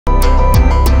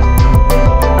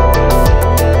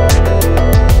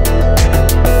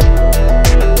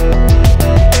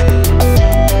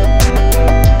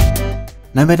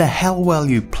No matter how well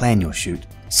you plan your shoot,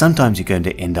 sometimes you're going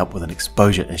to end up with an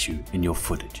exposure issue in your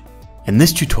footage. In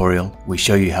this tutorial, we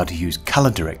show you how to use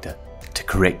ColorDirector to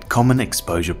correct common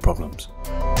exposure problems.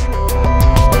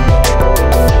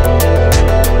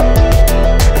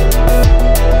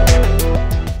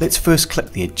 Let's first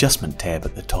click the Adjustment tab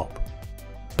at the top.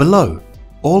 Below,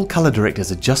 all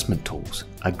ColorDirector's adjustment tools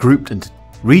are grouped into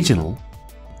Regional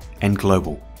and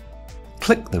Global.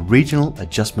 Click the Regional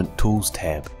Adjustment Tools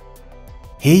tab.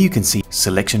 Here you can see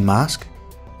Selection Mask,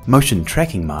 Motion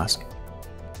Tracking Mask,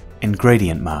 and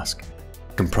Gradient Mask,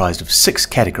 comprised of 6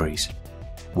 categories: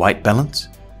 white balance,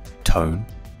 tone,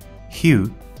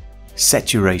 hue,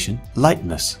 saturation,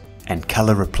 lightness, and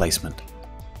color replacement.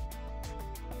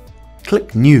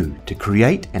 Click New to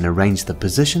create and arrange the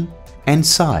position and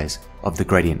size of the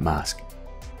gradient mask.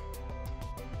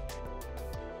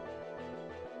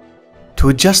 To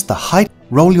adjust the height,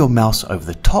 roll your mouse over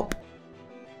the top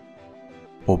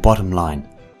or bottom line.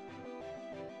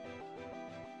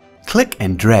 Click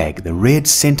and drag the red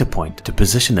center point to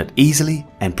position it easily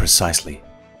and precisely.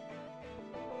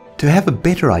 To have a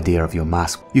better idea of your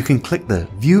mask, you can click the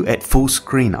View at Full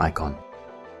Screen icon.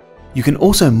 You can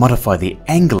also modify the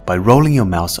angle by rolling your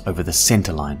mouse over the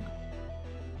center line.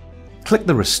 Click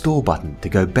the Restore button to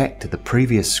go back to the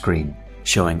previous screen,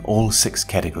 showing all 6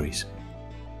 categories.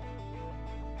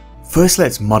 First,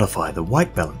 let's modify the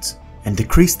white balance and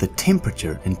decrease the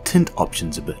temperature and tint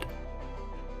options a bit.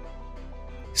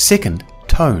 Second,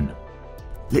 tone.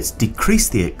 Let's decrease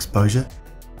the exposure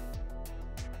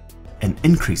and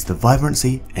increase the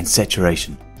vibrancy and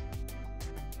saturation.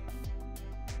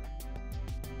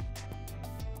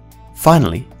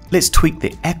 Finally, let's tweak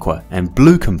the aqua and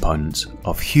blue components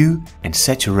of hue and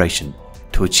saturation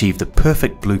to achieve the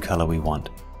perfect blue color we want.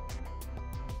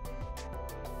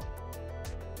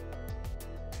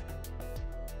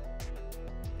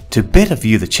 To better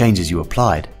view the changes you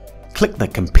applied, click the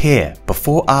Compare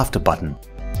Before/After button.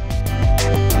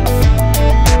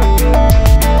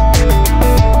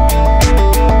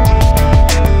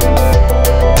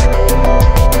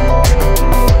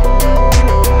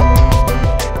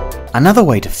 Another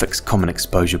way to fix common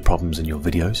exposure problems in your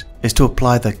videos is to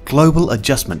apply the Global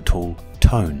Adjustment tool,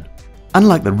 Tone.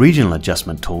 Unlike the regional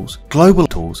adjustment tools, global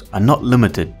tools are not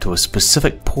limited to a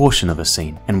specific portion of a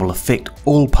scene and will affect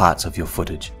all parts of your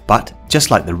footage. But, just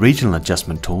like the regional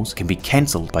adjustment tools, can be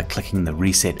cancelled by clicking the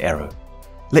reset arrow.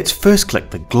 Let's first click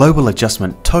the Global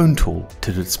Adjustment Tone tool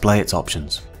to display its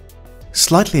options.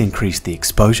 Slightly increase the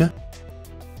exposure,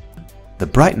 the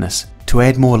brightness to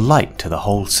add more light to the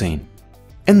whole scene.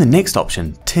 In the next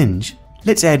option, Tinge,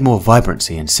 let's add more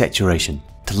vibrancy and saturation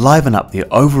to liven up the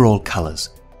overall colours.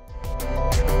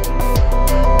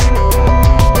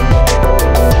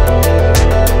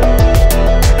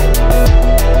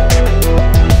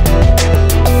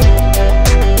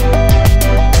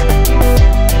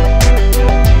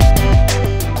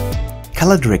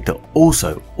 ColorDirector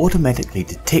also automatically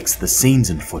detects the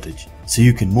scenes in footage, so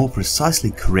you can more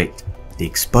precisely correct the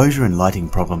exposure and lighting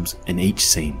problems in each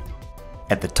scene.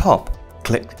 At the top,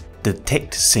 click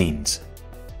Detect Scenes.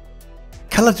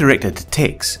 ColorDirector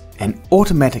detects and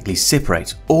automatically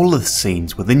separates all of the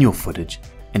scenes within your footage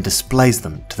and displays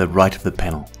them to the right of the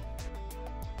panel.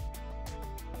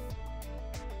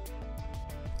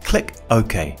 Click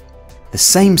OK. The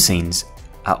same scenes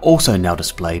are also now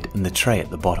displayed in the tray at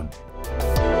the bottom.